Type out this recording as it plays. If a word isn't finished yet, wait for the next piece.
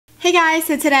Hey guys,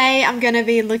 so today I'm going to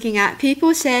be looking at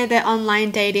people share their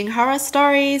online dating horror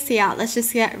stories. So yeah, let's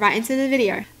just get right into the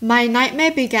video. My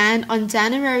nightmare began on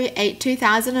January 8,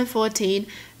 2014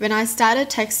 when I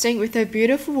started texting with a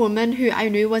beautiful woman who I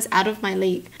knew was out of my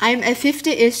league. I'm a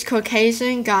 50-ish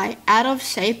Caucasian guy, out of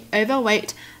shape,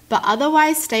 overweight, but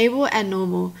otherwise stable and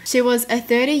normal. She was a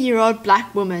 30-year-old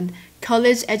black woman,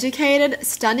 college educated,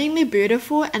 stunningly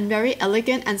beautiful, and very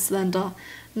elegant and slender.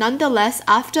 Nonetheless,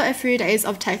 after a few days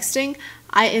of texting,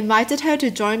 I invited her to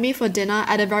join me for dinner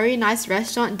at a very nice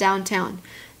restaurant downtown.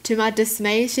 To my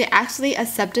dismay, she actually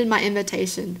accepted my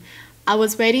invitation. I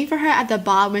was waiting for her at the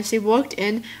bar when she walked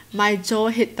in. My jaw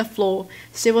hit the floor.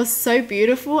 She was so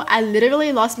beautiful, I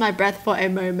literally lost my breath for a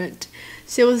moment.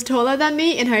 She was taller than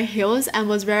me in her heels and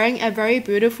was wearing a very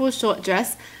beautiful short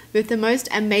dress with the most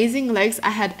amazing legs I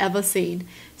had ever seen.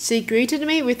 She greeted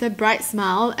me with a bright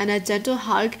smile and a gentle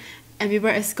hug, and we were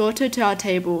escorted to our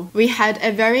table. We had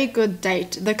a very good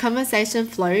date. The conversation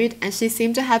flowed and she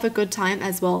seemed to have a good time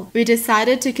as well. We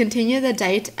decided to continue the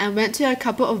date and went to a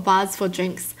couple of bars for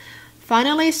drinks.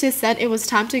 Finally, she said it was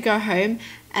time to go home,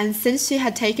 and since she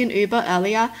had taken Uber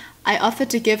earlier, I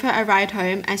offered to give her a ride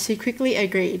home and she quickly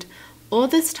agreed. All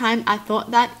this time, I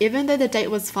thought that even though the date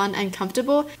was fun and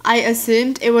comfortable, I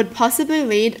assumed it would possibly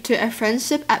lead to a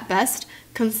friendship at best,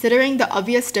 considering the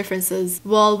obvious differences.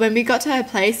 Well, when we got to her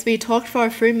place, we talked for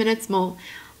a few minutes more.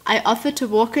 I offered to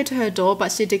walk her to her door,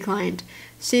 but she declined.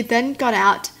 She then got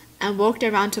out and walked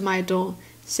around to my door.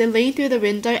 She leaned through the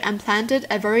window and planted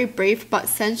a very brief but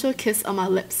sensual kiss on my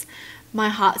lips. My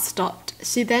heart stopped.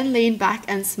 She then leaned back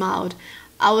and smiled.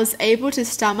 I was able to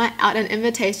stammer out an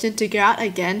invitation to go out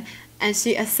again, and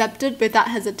she accepted without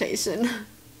hesitation.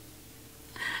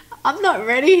 I'm not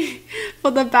ready for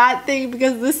the bad thing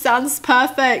because this sounds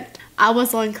perfect. I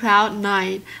was on cloud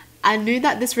 9. I knew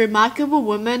that this remarkable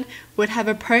woman would have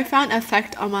a profound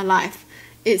effect on my life.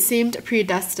 It seemed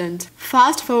predestined.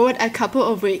 Fast forward a couple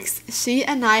of weeks. She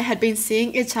and I had been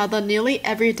seeing each other nearly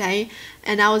every day,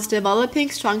 and I was developing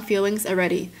strong feelings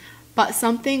already. But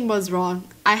something was wrong.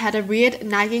 I had a weird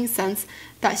nagging sense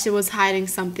that she was hiding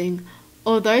something.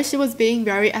 Although she was being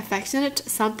very affectionate,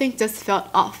 something just felt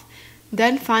off.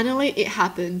 Then finally it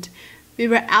happened. We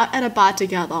were out at a bar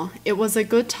together. It was a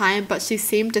good time, but she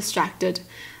seemed distracted.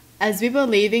 As we were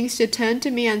leaving, she turned to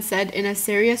me and said in a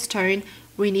serious tone,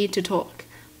 "We need to talk."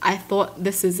 I thought,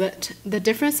 this is it. The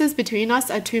differences between us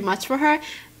are too much for her,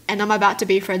 and I'm about to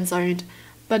be friend-zoned.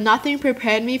 But nothing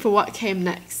prepared me for what came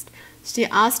next. She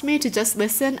asked me to just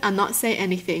listen and not say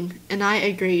anything, and I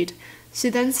agreed. She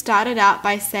then started out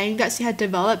by saying that she had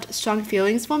developed strong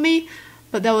feelings for me,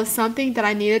 but there was something that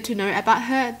I needed to know about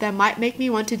her that might make me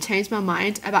want to change my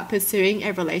mind about pursuing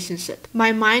a relationship.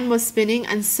 My mind was spinning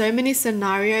and so many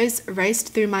scenarios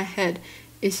raced through my head.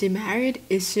 Is she married?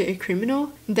 Is she a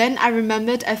criminal? Then I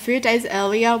remembered a few days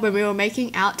earlier when we were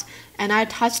making out and I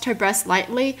touched her breast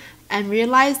lightly and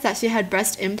realized that she had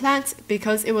breast implants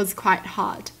because it was quite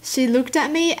hard. She looked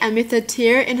at me and with a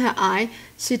tear in her eye,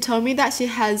 she told me that she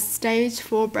has stage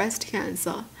 4 breast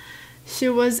cancer. She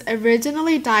was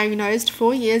originally diagnosed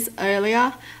 4 years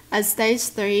earlier as stage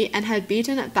 3 and had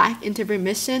beaten it back into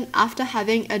remission after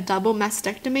having a double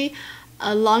mastectomy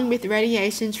along with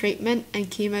radiation treatment and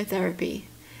chemotherapy.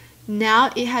 Now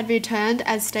it had returned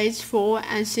as stage 4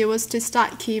 and she was to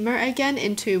start chemo again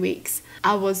in 2 weeks.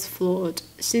 I was floored.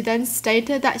 She then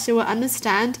stated that she would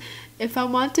understand if I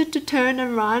wanted to turn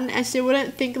and run and she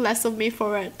wouldn't think less of me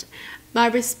for it. My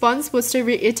response was to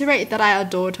reiterate that I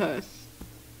adored her.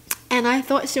 And I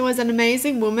thought she was an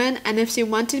amazing woman, and if she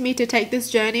wanted me to take this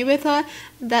journey with her,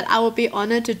 that I would be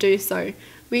honored to do so.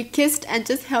 We kissed and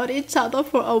just held each other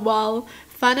for a while.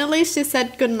 Finally, she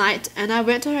said goodnight, and I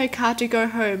went to her car to go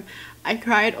home. I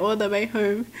cried all the way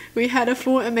home. We had a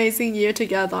full amazing year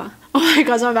together. Oh my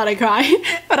gosh, I'm about to cry.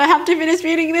 But I have to finish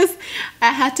reading this.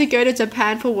 I had to go to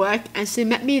Japan for work, and she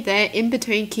met me there in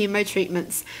between chemo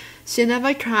treatments. She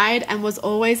never cried and was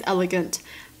always elegant.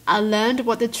 I learned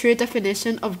what the true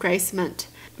definition of grace meant.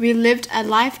 We lived a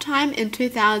lifetime in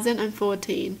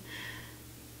 2014.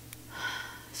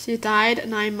 She died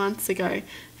 9 months ago,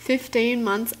 15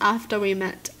 months after we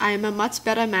met. I am a much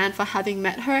better man for having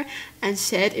met her and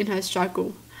shared in her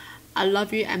struggle. I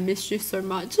love you and miss you so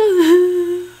much.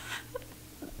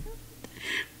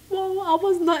 Whoa, I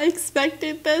was not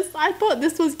expecting this. I thought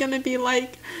this was gonna be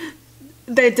like,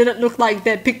 they didn't look like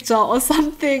their picture or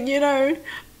something, you know.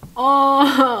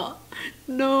 Oh,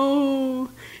 no.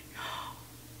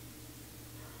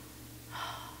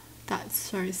 That's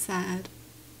so sad.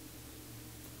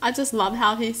 I just love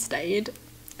how he stayed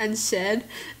and shared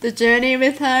the journey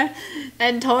with her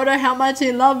and told her how much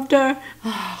he loved her.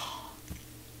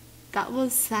 that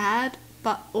was sad,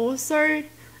 but also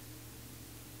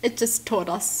it just taught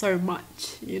us so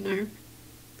much, you know.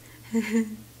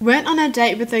 Went on a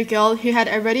date with a girl who had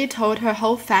already told her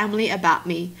whole family about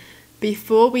me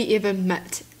before we even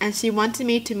met, and she wanted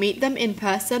me to meet them in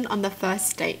person on the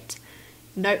first date.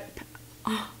 Nope.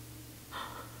 Oh.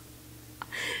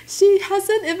 She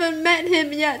hasn't even met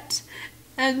him yet,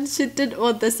 and she did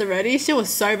all this already. She was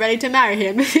so ready to marry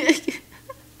him.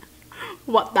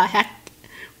 What the heck?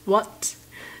 What?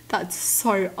 That's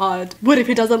so odd. What if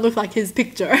he doesn't look like his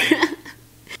picture?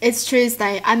 It's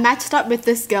Tuesday. I matched up with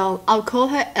this girl, I'll call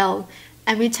her Elle,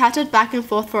 and we chatted back and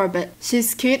forth for a bit.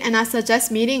 She's cute and I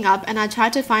suggest meeting up, and I try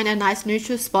to find a nice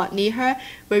neutral spot near her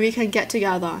where we can get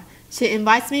together. She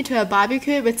invites me to a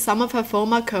barbecue with some of her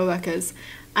former co-workers.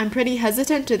 I'm pretty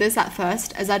hesitant to this at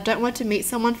first, as I don't want to meet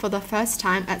someone for the first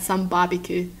time at some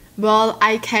barbecue. Well,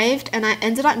 I caved and I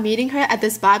ended up meeting her at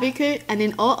this barbecue, and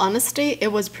in all honesty,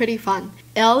 it was pretty fun.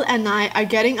 Elle and I are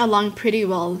getting along pretty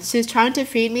well. She's trying to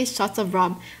feed me shots of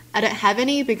rum. I don't have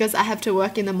any because I have to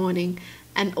work in the morning,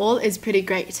 and all is pretty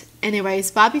great. Anyways,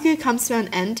 barbecue comes to an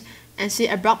end and she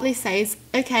abruptly says,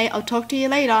 "Okay, I'll talk to you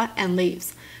later," and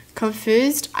leaves.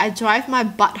 Confused, I drive my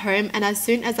butt home, and as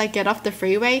soon as I get off the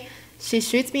freeway, she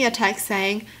shoots me a text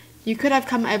saying, "You could have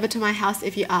come over to my house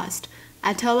if you asked."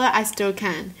 I tell her I still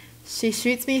can. She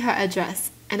shoots me her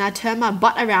address, and I turn my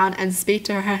butt around and speak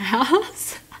to her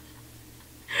house.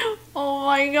 Oh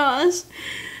my gosh.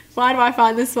 Why do I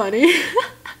find this funny?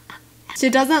 She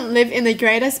doesn't live in the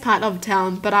greatest part of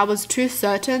town, but I was too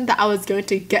certain that I was going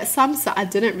to get some, so I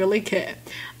didn't really care.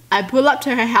 I pull up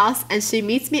to her house and she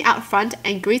meets me out front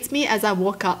and greets me as I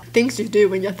walk up. Things you do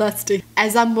when you're thirsty.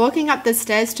 As I'm walking up the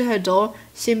stairs to her door,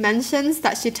 she mentions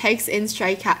that she takes in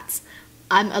stray cats.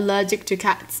 I'm allergic to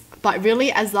cats, but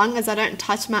really as long as I don't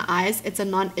touch my eyes, it's a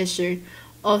non-issue.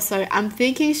 Also, I'm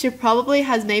thinking she probably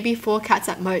has maybe 4 cats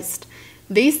at most.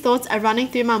 These thoughts are running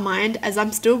through my mind as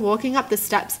I'm still walking up the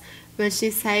steps when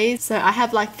she says, "So I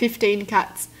have like 15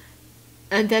 cats,"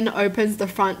 and then opens the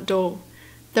front door.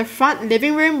 The front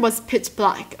living room was pitch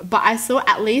black, but I saw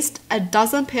at least a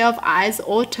dozen pair of eyes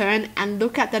all turn and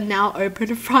look at the now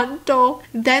open front door.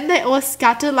 Then they all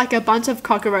scattered like a bunch of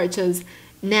cockroaches.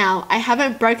 Now, I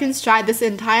haven't broken stride this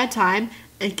entire time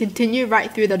and continue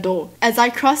right through the door. As I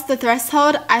crossed the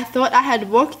threshold, I thought I had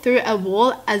walked through a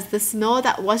wall, as the smell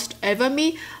that washed over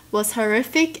me was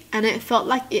horrific and it felt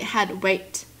like it had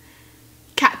weight.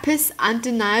 Cat piss,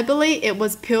 undeniably, it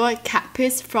was pure cat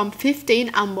piss from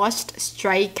 15 unwashed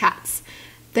stray cats.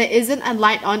 There isn't a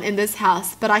light on in this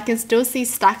house, but I can still see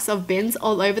stacks of bins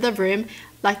all over the room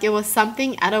like it was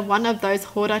something out of one of those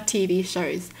hoarder TV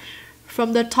shows.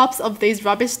 From the tops of these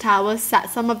rubbish towers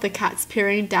sat some of the cats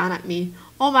peering down at me.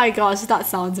 Oh my gosh, that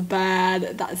sounds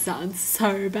bad. That sounds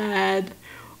so bad.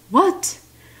 What?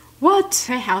 What?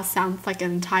 Her house sounds like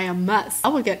an entire mess. I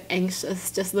would get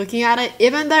anxious just looking at it.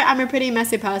 Even though I'm a pretty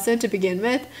messy person to begin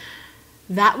with,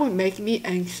 that would make me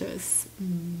anxious.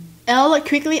 Elle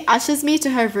quickly ushers me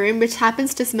to her room, which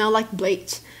happens to smell like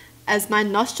bleach, as my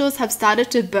nostrils have started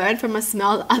to burn from a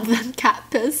smell other than cat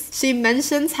piss. She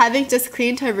mentions having just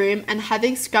cleaned her room and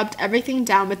having scrubbed everything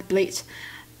down with bleach,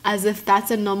 as if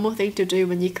that's a normal thing to do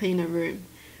when you clean a room.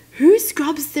 Who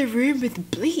scrubs their room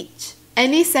with bleach?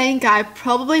 Any sane guy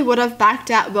probably would have backed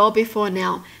out well before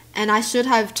now, and I should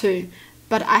have too,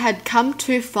 but I had come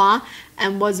too far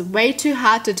and was way too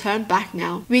hard to turn back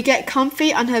now. We get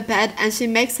comfy on her bed and she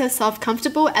makes herself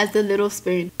comfortable as the little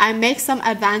spoon. I make some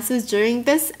advances during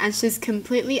this and she's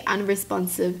completely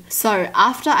unresponsive. So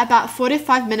after about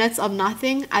 45 minutes of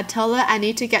nothing, I tell her I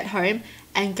need to get home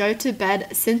and go to bed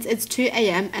since it's 2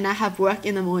 a.m. and I have work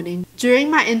in the morning.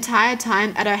 During my entire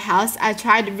time at her house, I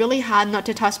tried really hard not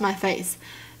to touch my face,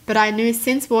 but I knew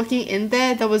since walking in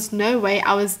there was no way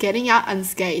I was getting out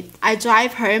unscathed. I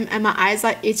drive home and my eyes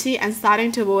are itchy and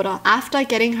starting to water. After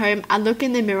getting home, I look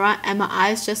in the mirror and my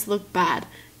eyes just look bad,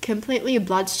 completely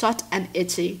bloodshot and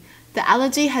itchy. The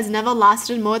allergy has never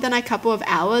lasted more than a couple of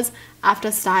hours after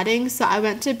starting, so I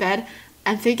went to bed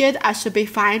and figured I should be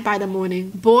fine by the morning.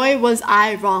 Boy, was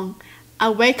I wrong. I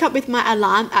wake up with my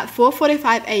alarm at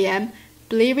 4:45 a.m.,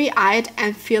 bleary-eyed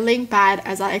and feeling bad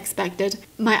as I expected.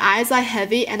 My eyes are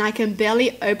heavy and I can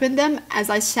barely open them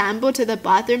as I shamble to the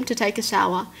bathroom to take a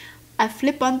shower. I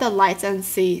flip on the lights and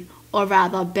see, or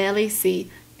rather barely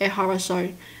see, a horror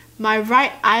show. My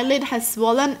right eyelid has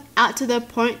swollen out to the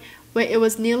point where it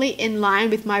was nearly in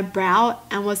line with my brow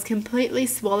and was completely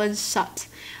swollen shut.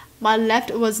 My left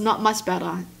was not much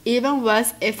better. Even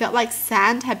worse, it felt like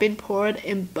sand had been poured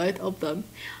in both of them.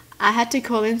 I had to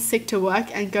call in sick to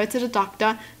work and go to the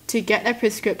doctor to get a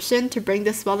prescription to bring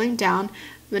the swelling down,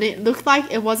 when it looked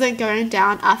like it wasn't going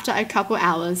down after a couple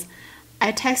hours.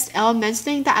 I text Elle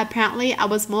mentioning that apparently I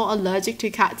was more allergic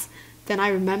to cats than I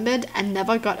remembered and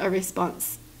never got a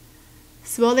response.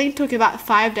 Swelling took about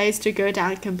 5 days to go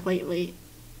down completely.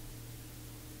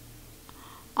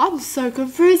 I'm so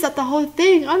confused at the whole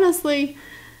thing, honestly.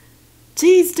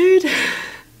 Jeez, dude.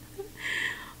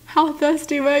 How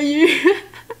thirsty were you?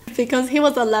 Because he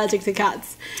was allergic to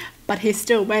cats, but he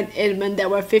still went in when there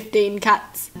were 15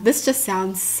 cats. This just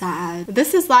sounds sad.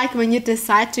 This is like when you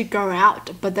decide to go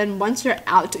out, but then once you're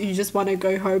out, you just want to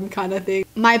go home kind of thing.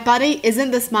 My buddy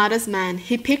isn't the smartest man.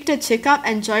 He picked a chick up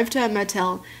and drove to a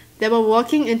motel. They were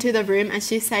walking into the room and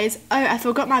she says, "Oh, I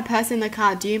forgot my purse in the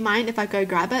car. Do you mind if I go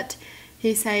grab it?"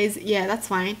 He says, "Yeah, that's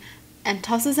fine," and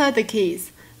tosses her the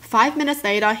keys. 5 minutes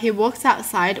later, he walks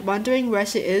outside wondering where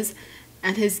she is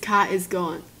and his car is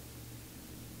gone.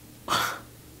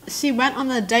 She went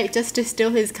on a date just to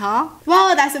steal his car?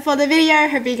 Well, that's it for the video.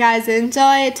 Hope you guys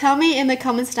enjoyed. Tell me in the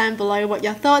comments down below what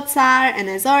your thoughts are, and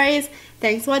as always,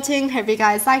 thanks for watching. Hope you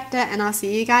guys liked it, and I'll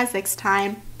see you guys next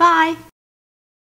time. Bye!